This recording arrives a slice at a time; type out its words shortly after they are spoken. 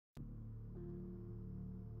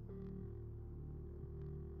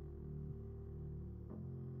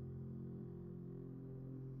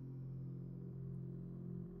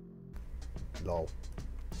Lol.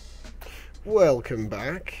 Welcome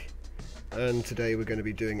back. And today we're going to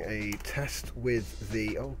be doing a test with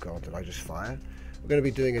the... Oh god, did I just fire? We're going to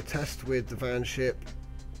be doing a test with the Vanship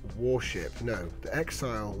Warship. No, the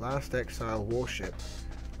Exile, last Exile Warship.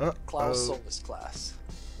 Klaus Solus class.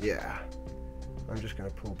 Yeah. I'm just going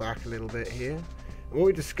to pull back a little bit here. And what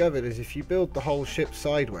we discovered is if you build the whole ship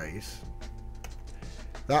sideways,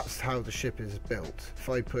 that's how the ship is built. If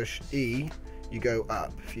I push E, you go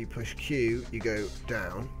up. If you push Q, you go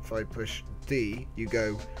down. If I push D, you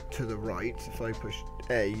go to the right. If I push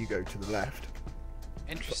A, you go to the left.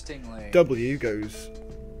 Interestingly, W goes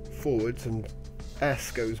forwards and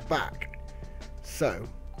S goes back. So,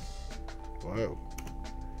 whoa.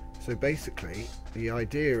 So basically, the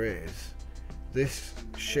idea is this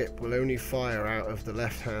ship will only fire out of the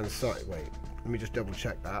left-hand side. Wait, let me just double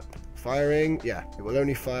check that. Firing, yeah, it will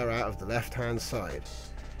only fire out of the left-hand side.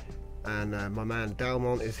 And my man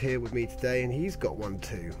Dalmont is here with me today, and he's got one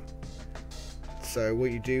too. So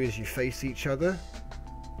what you do is you face each other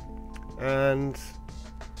and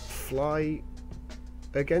fly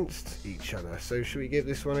against each other. So should we give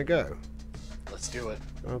this one a go? let's do it.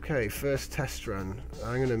 Okay, first test run.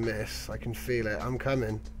 I'm gonna miss. I can feel it. I'm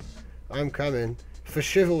coming. I'm coming. For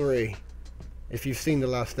chivalry. If you've seen The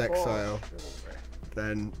Last Exile,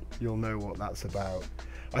 then you'll know what that's about.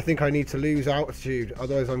 I think I need to lose altitude,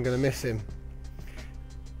 otherwise I'm gonna miss him.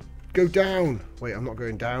 Go down! Wait, I'm not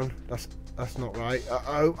going down. That's not right.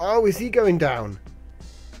 Uh-oh. Oh, is he going down?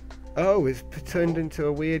 Oh, it's turned into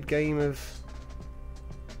a weird game of...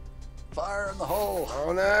 Fire in the hole!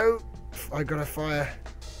 Oh no! I gotta fire.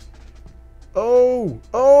 Oh!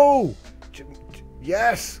 Oh!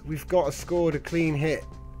 Yes! We've scored a clean hit.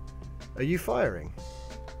 Are you firing?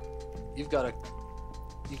 You've got a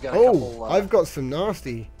Oh! couple, I've got some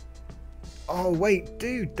nasty... Oh wait,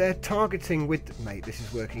 dude, they're targeting with... Mate, this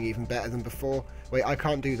is working even better than before. Wait, I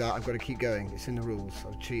can't do that. I've got to keep going. It's in the rules.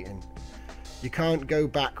 I'm cheating. You can't go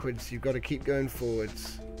backwards. You've got to keep going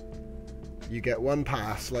forwards. You get one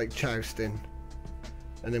pass, like jousting.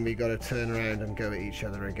 And then we got to turn around and go at each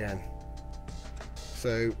other again.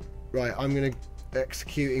 So, right, I'm going to...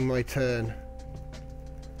 Executing my turn.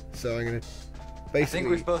 So I'm going to... Basically, I think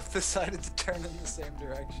we've both decided to turn in the same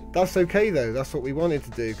direction. That's okay though, that's what we wanted to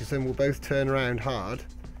do, because then we'll both turn around hard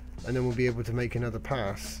and then we'll be able to make another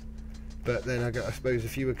pass. But then I suppose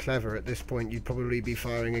if you were clever at this point, you'd probably be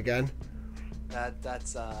firing again.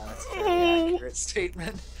 That's a very accurate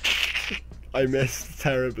statement. I missed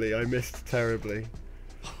terribly, I missed terribly.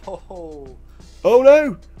 Oh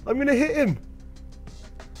no! I'm gonna hit him!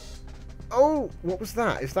 Oh, what was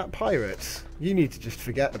that? Is that pirates? You need to just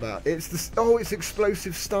forget about it. It's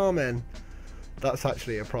explosive starmen. That's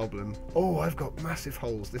actually a problem. Oh, I've got massive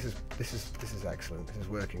holes. This is excellent. This is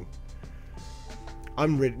working.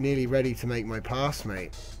 I'm nearly ready to make my pass,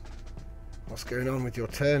 mate. What's going on with your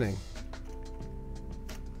turning?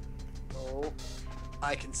 Oh,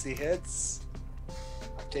 I can see hits.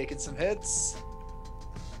 I've taken some hits.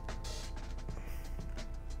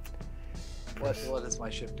 What is my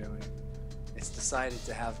ship doing? It's decided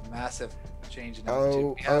to have massive change in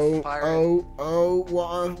altitude. What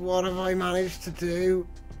have I managed to do?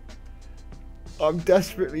 I'm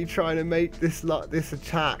desperately trying to make this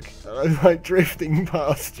attack, and I'm like drifting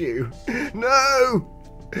past you. No!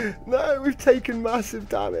 No, we've taken massive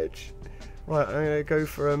damage. Right, I'm gonna go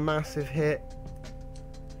for a massive hit.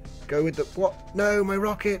 Go with the... What? No, my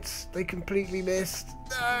rockets! They completely missed.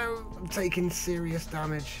 No! I'm taking serious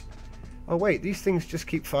damage. Oh wait, these things just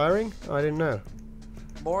keep firing? Oh, I didn't know.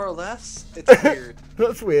 More or less? It's weird.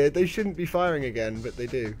 That's weird. They shouldn't be firing again, but they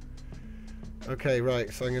do. Okay,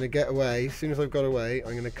 right, so I'm going to get away. As soon as I've got away,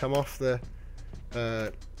 I'm going to come off the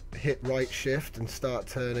hit right shift and start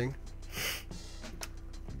turning.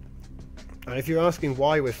 And if you're asking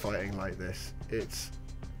why we're fighting like this, it's...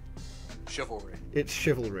 Chivalry. It's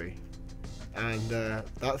chivalry. And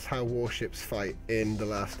that's how warships fight in The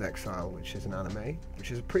Last Exile, which is an anime,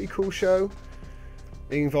 which is a pretty cool show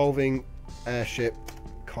involving airship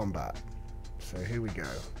combat. So here we go.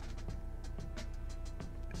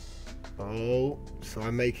 Oh, so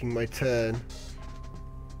I'm making my turn.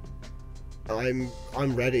 I'm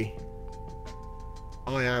ready.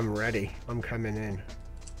 I am ready. I'm coming in.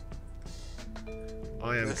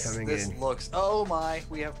 I am coming in. This looks... Oh my,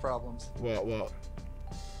 we have problems. What?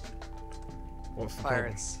 What's the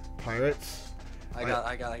Pirates. Problem? Pirates? I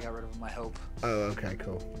got rid of my hope. Oh, okay,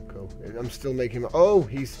 cool. I'm still making my... Oh,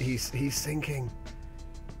 he's sinking.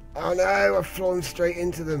 Oh no, I've flown straight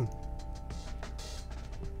into them.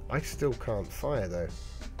 I still can't fire though.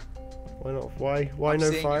 Why not? Why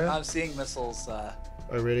no fire? I'm seeing missiles.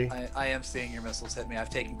 Oh, really? I am seeing your missiles hit me. I've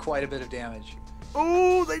taken quite a bit of damage.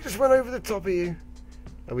 Oh, they just went over the top of you.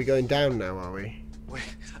 Are we going down now, are we?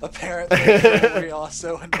 Apparently, we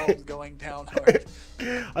also involved going down hard.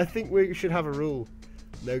 I think we should have a rule.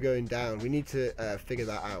 No going down. We need to figure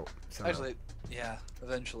that out somehow. Actually, yeah,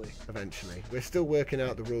 eventually. Eventually. We're still working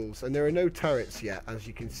out the rules. And there are no turrets yet. As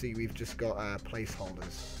you can see, we've just got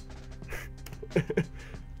placeholders.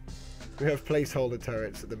 We have placeholder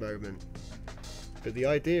turrets at the moment. But the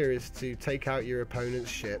idea is to take out your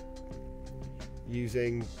opponent's ship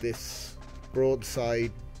using this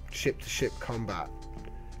broadside ship-to-ship combat.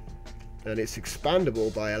 And it's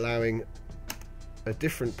expandable by allowing a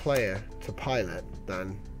different player to pilot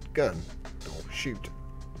than gun or shoot.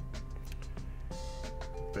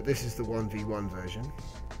 But this is the 1v1 version.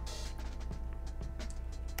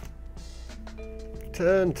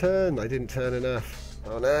 Turn! I didn't turn enough.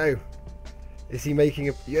 Oh no! Is he making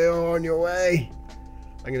a... You're on your way!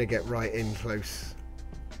 I'm gonna get right in close.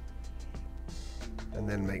 And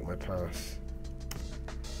then make my pass.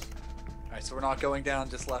 Alright, so we're not going down,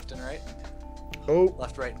 just left and right? Oh!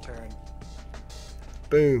 Left, right, and turn.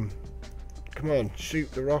 Boom. Come on, shoot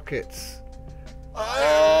the rockets.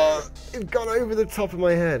 Oh, it's gone over the top of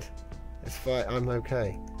my head. It's fine, I'm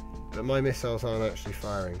okay. But my missiles aren't actually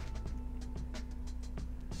firing.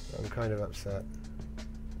 I'm kind of upset.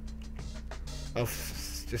 I'm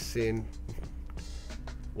just seeing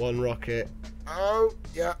one rocket. Oh,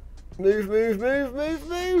 yeah. Move.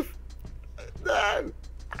 No!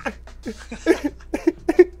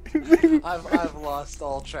 I've lost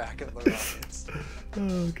all track of the rockets.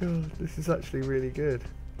 Oh god, this is actually really good.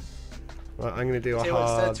 Right, I'm gonna do a Instead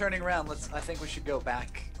hard... of turning around, I think we should go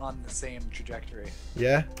back on the same trajectory.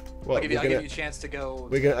 Yeah? What, I'll give you a chance to go...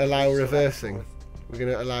 We're gonna allow so reversing. We're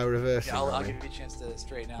gonna allow reversing. Yeah, I'll give you a chance to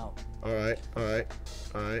straighten out. Alright.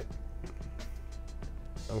 I'm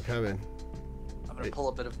coming. I'm gonna pull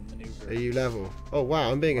a bit of a maneuver. Are you level? Oh wow,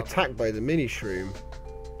 I'm being attacked by the mini shroom.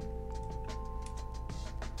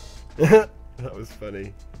 That was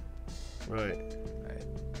funny. Right.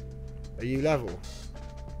 Are you level?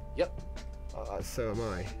 Yep. So am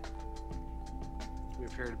I. We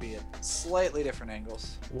appear to be at slightly different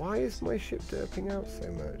angles. Why is my ship derping out so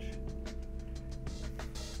much?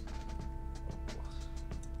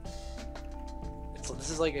 This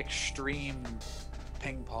is like extreme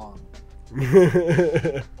ping pong.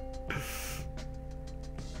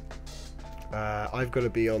 I've got to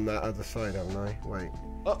be on that other side, haven't I? Wait.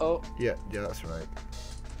 Uh-oh. Yeah, that's right.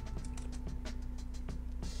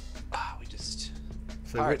 We just...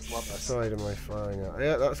 So Pirates which love us. side am I firing at?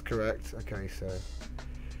 Yeah, that's correct. Okay, so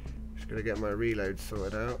just gonna get my reload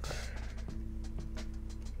sorted out.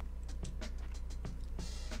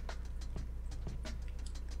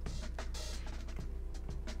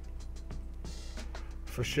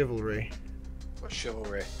 For chivalry. For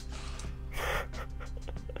chivalry.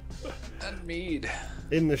 And mead.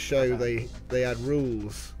 In the show, they had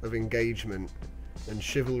rules of engagement, and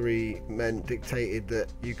chivalry dictated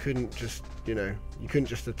that you couldn't just, you couldn't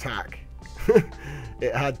just attack.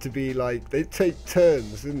 It had to be like, they'd take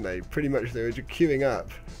turns, didn't they? Pretty much they were just queuing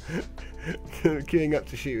up. They were queuing up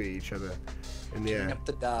to shoot at each other in the air. Queuing up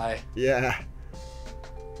to die. Yeah.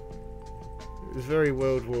 It was very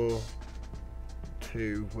World War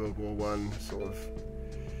II, World War I sort of.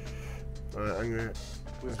 Alright, I'm gonna...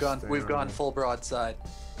 We've gone full broadside.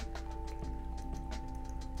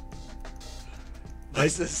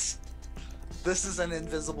 This is an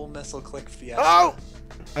invisible missile click fiesta. Oh!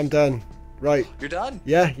 I'm done. Right. You're done?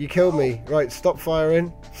 Yeah, you killed me. Right, stop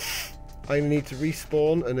firing. I'm going to need to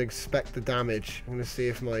respawn and inspect the damage. I'm going to see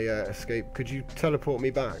if my escape... Could you teleport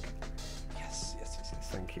me back? Yes.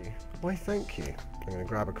 Thank you. Why, thank you. I'm going to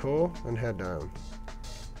grab a core and head down.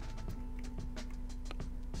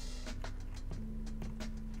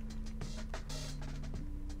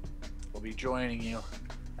 We'll be joining you.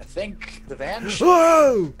 I think the van...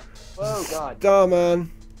 Whoa! Oh, God. Starman.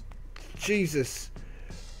 Jesus.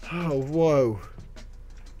 Oh, whoa.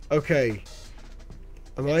 Okay.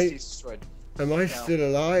 Am I still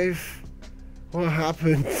alive? What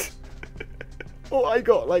happened? Oh, I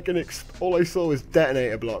got like all I saw was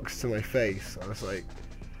detonator blocks to my face. I was like,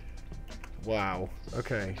 wow.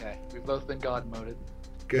 Okay. Okay, we've both been god moded.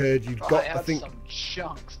 Good. You got. I I think. some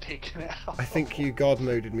chunks taken out. I think you god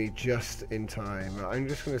moded me just in time. I'm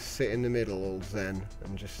just gonna sit in the middle, all zen,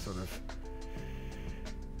 and just sort of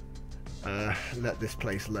let this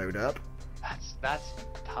place load up. That's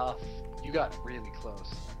tough. You got really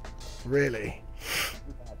close. Really? You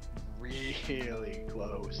got really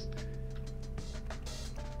close.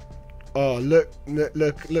 Oh,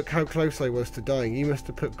 look how close I was to dying. You must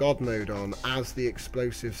have put God mode on as the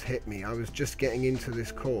explosives hit me. I was just getting into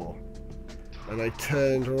this core, and I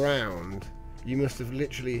turned around. You must have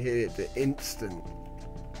literally hit it the instant.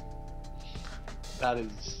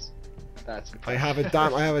 That's. I have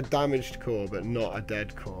a damaged core, but not a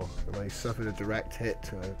dead core, and I suffered a direct hit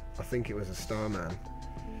to I think it was a Starman.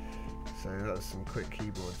 So that was some quick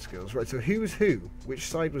keyboard skills. Right, so who was who? Which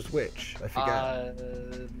side was which? I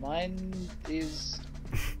forget. Mine is,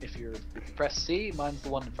 if you press C, mine's the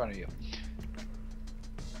one in front of you.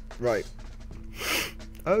 Right.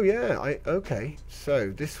 Oh yeah, okay.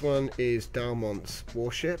 So this one is Dalmont's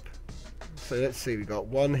warship. So let's see, we got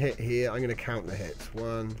one hit here. I'm going to count the hits.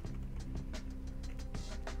 1,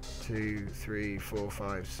 2, 3, 4,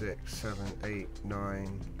 5, 6, 7, 8,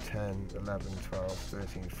 9, 10, 11, 12,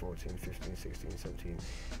 13, 14, 15, 16, 17,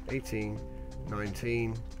 18,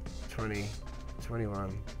 19, 20,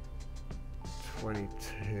 21,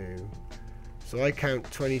 22. So I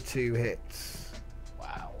count 22 hits.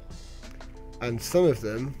 Wow. And some of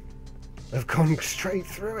them have gone straight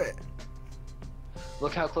through it.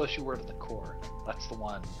 Look how close you were to the core. That's the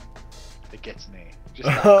one that gets me. Just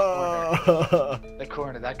that corner. The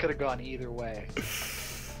corner. That could have gone either way.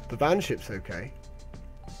 The vanship's okay.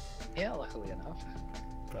 Yeah, luckily enough.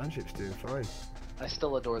 Vanship's doing fine. I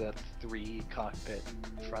still adore that 3 cockpit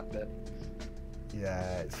front bit.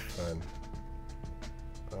 Yeah, it's fun.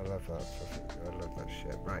 I love that. I love that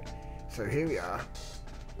shit. Right. So here we are.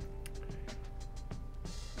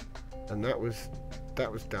 And that was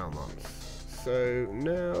Dalmont's. So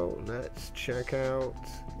now let's check out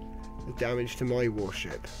the damage to my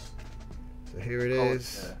warship. So here it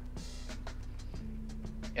is.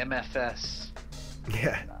 MFS.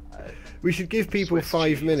 Yeah. We should give people Swiss 5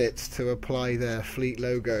 cheese. minutes to apply their fleet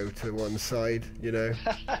logo to one side, you know.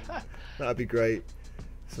 That'd be great.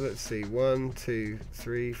 So let's see. 1, 2,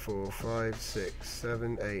 3, 4, 5, 6,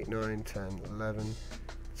 7, 8, 9, 10, 11,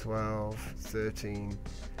 12, 13,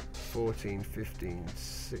 14, 15,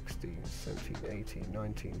 16, 17, 18,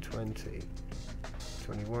 19, 20,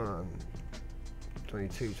 21,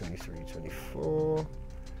 22, 23, 24,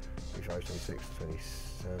 25, 26,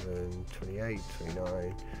 27, 28,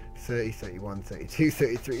 29, 30, 31, 32,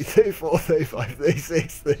 33, 34, 35,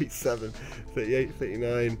 36, 37, 38,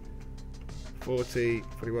 39, 40,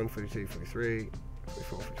 41, 42, 43,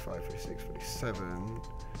 44, 45, 46, 47,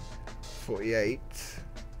 48,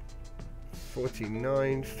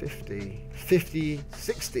 49, 50, 50,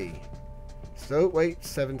 60. So, wait,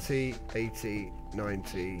 70, 80,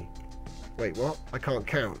 90. Wait, what? I can't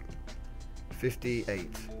count.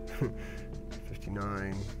 58,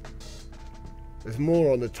 59. There's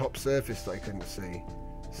more on the top surface that I couldn't see.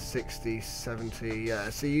 60, 70, yeah.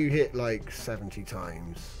 So you hit like 70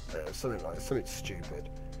 times. Something stupid.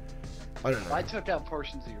 I don't know. I took out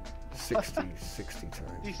portions of your 60 times.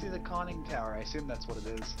 Do you see the conning tower? I assume that's what it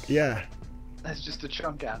is. Yeah. That's just a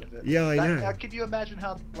chunk out of it. Yeah, I know. Now, could you imagine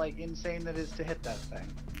how like insane that is to hit that thing?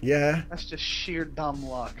 Yeah. That's just sheer dumb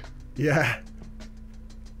luck. Yeah.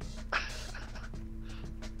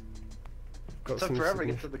 It took forever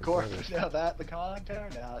to get to the core. Now that the conning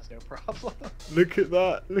tower, now it's no problem. Look at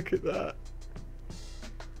that! Look at that!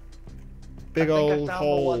 Big I old think I found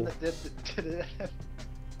hole. the one that did it.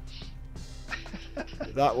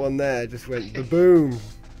 That one there just went boom.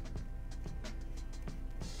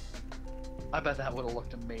 I bet that would have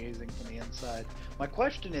looked amazing from the inside. My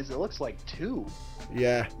question is, it looks like 2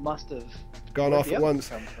 Yeah. must have Gone off at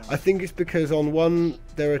once. I think it's because on one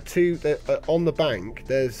there are 2 that on the bank.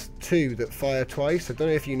 There's 2 that fire twice. I don't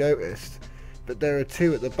know if you noticed, but there are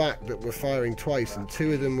 2 at the back that were firing twice, and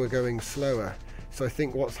 2 of them were going slower. So I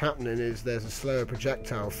think what's happening is there's a slower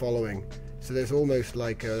projectile following. So there's almost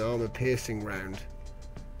like an armor-piercing round.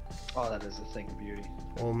 Oh, that is a thing of beauty.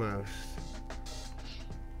 Almost.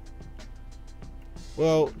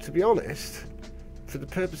 Well, to be honest, for the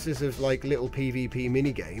purposes of like little PvP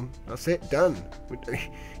minigame, that's it, done.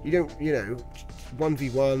 You don't,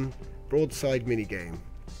 1v1 broadside minigame.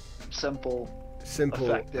 Simple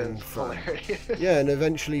Effective, and fun. hilarious. Yeah, and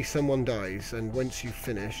eventually someone dies, and once you've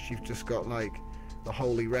finished, you've just got like the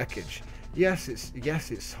holy wreckage. Yes,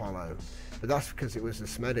 it's hollow, but that's because it was a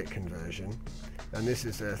Smedic conversion, and this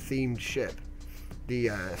is a themed ship.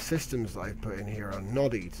 The systems that I've put in here are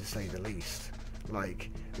noddy, to say the least. Like,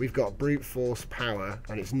 we've got brute force power,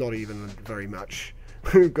 and it's not even very much.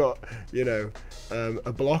 We've got,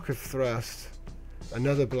 a block of thrust,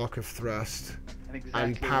 another block of thrust,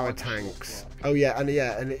 and power tanks. Oh yeah,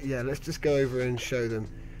 let's just go over and show them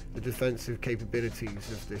the defensive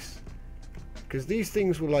capabilities of this Because these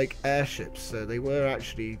things were like airships, so they were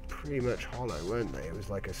actually pretty much hollow, weren't they? It was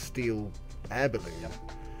like a steel air balloon. Yep.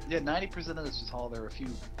 Yeah, 90% of this was hollow. There were a few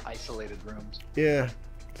isolated rooms. Yeah.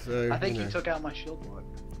 So I think you took out my shield block.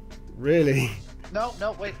 Really? No,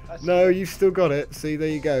 wait. No, you've still got it. See, there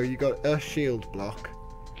you go. You got a shield block.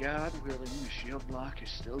 God willing, the shield block is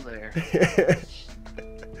still there.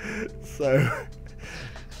 So,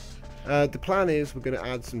 the plan is we're going to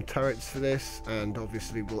add some turrets for this, and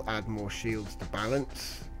obviously we'll add more shields to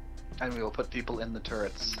balance. And we will put people in the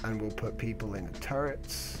turrets.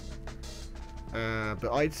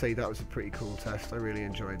 But I'd say that was a pretty cool test. I really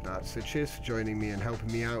enjoyed that. So cheers for joining me and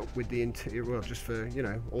helping me out with the interior. Well, just for, you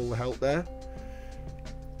know, all the help there.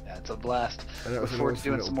 Yeah, it's a blast. Look forward to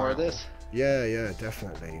doing some more of this. Yeah,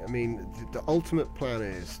 definitely. I mean, the ultimate plan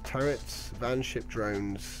is turrets, van ship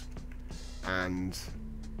drones, and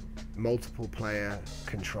multiple player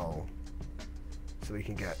control. So we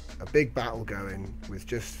can get a big battle going with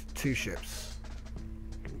just 2 ships,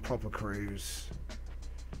 proper crews.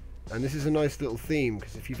 And this is a nice little theme,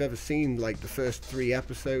 because if you've ever seen like the first 3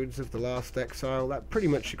 episodes of The Last Exile, that pretty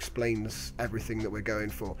much explains everything that we're going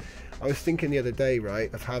for. I was thinking the other day,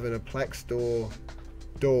 right, of having a Plex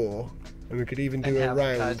door, and we could even do a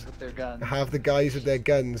round, have the guys with their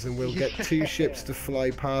guns, and we'll get 2 ships to fly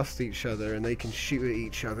past each other, and they can shoot at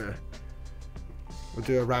each other. We'll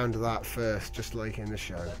do a round of that first, just like in the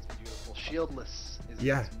show. That's beautiful. Shieldless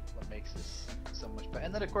is what makes this so much better.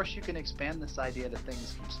 And then, of course, you can expand this idea to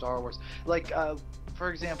things from Star Wars. Like, for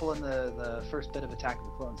example, in the first bit of Attack of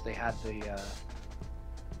the Clones, they had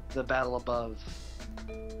the battle above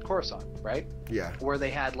Coruscant, right? Yeah. Where they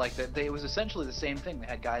had like it was essentially the same thing. They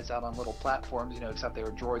had guys out on little platforms, you know, except they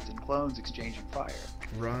were droids and clones exchanging fire.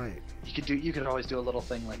 Right. You could always do a little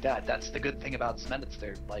thing like that. That's the good thing about Smedits.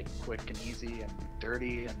 They're like quick and easy and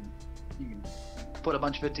dirty, and you can put a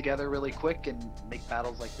bunch of it together really quick and make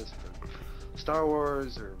battles like this for Star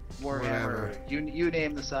Wars or Warhammer. You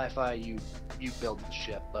name the sci-fi, you build the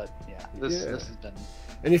ship. But yeah, this has been.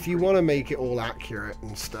 And if you want to make it all accurate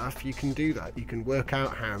and stuff, you can do that. You can work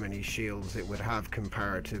out how many shields it would have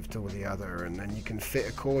comparative to the other, and then you can fit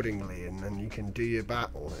accordingly, and then you can do your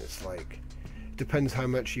battle. It's like, it depends how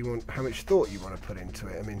much thought you want to put into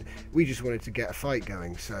it. I mean, we just wanted to get a fight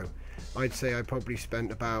going, so I'd say I probably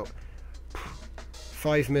spent about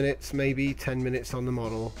 5 minutes, maybe 10 minutes on the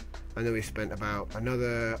model, and then we spent about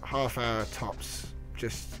another half hour tops,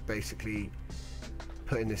 just basically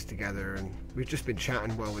putting this together, and we've just been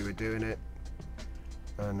chatting while we were doing it,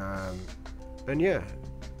 and yeah,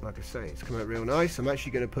 like I say, it's come out real nice. I'm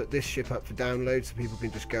actually going to put this ship up for download so people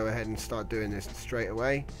can just go ahead and start doing this straight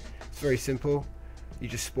away. It's very simple. You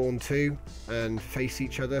just spawn 2 and face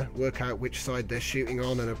each other, work out which side they're shooting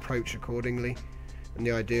on, and approach accordingly. And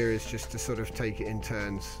the idea is just to sort of take it in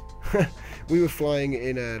turns. We were flying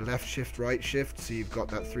in a left shift, right shift, so you've got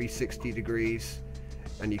that 360 degrees,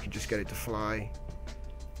 and you can just get it to fly.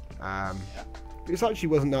 It actually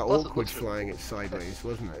wasn't that awkward flying it sideways,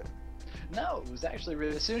 wasn't it? No, it was actually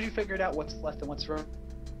really. As soon as you figured out what's left and what's right,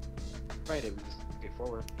 it was just get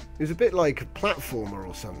forward. It was a bit like a platformer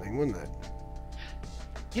or something, wasn't it?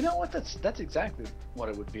 You know what? That's exactly what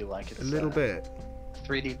it would be like. It's a little bit.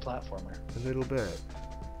 3D platformer. A little bit.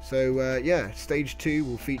 So yeah, stage 2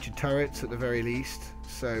 will feature turrets at the very least.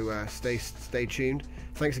 So stay tuned.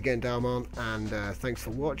 Thanks again, Dalmont, and thanks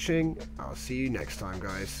for watching. I'll see you next time,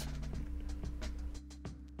 guys.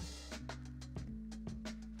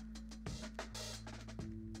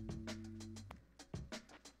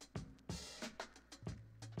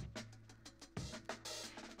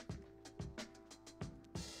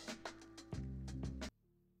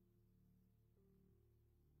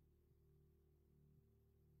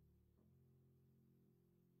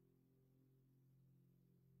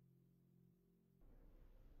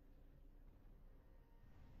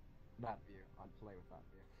 That view. I'd play with that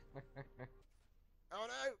view. Oh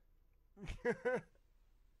no!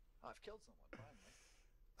 I've killed someone finally.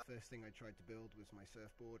 First thing I tried to build was my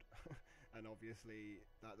surfboard, and obviously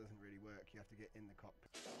that doesn't really work. You have to get in the cockpit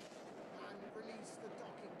and release the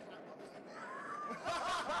docking clamp.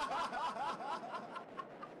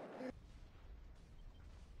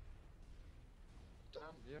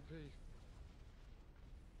 Damn, yeah,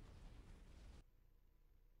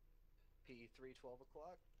 P3 12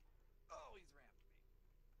 o'clock. Oh, he's rammed me.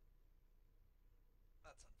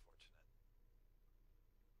 That's unfortunate.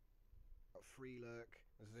 Free lurk,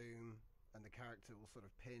 zoom, and the character will sort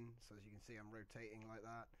of pin. So as you can see, I'm rotating like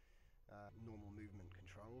that. Normal movement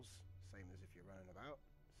controls, same as if you're running about.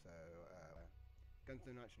 So guns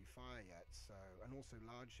don't actually fire yet. So, and also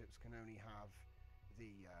large ships can only have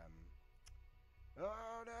the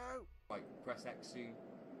Oh no! Right, press X soon.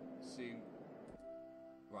 Soon.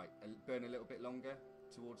 Right, burn a little bit longer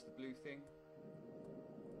towards the blue thing.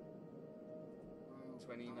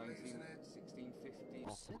 2019, 1650.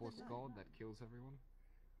 Octopus god that kills everyone.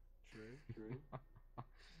 True.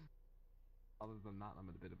 Other than that, I'm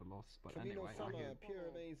at a bit of a loss. But Camino anyway, I Summer, hear Pure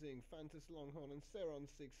Amazing, Fantas Longhorn, and Seron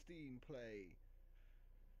 16 play.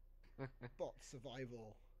 Bot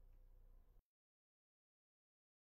Survival.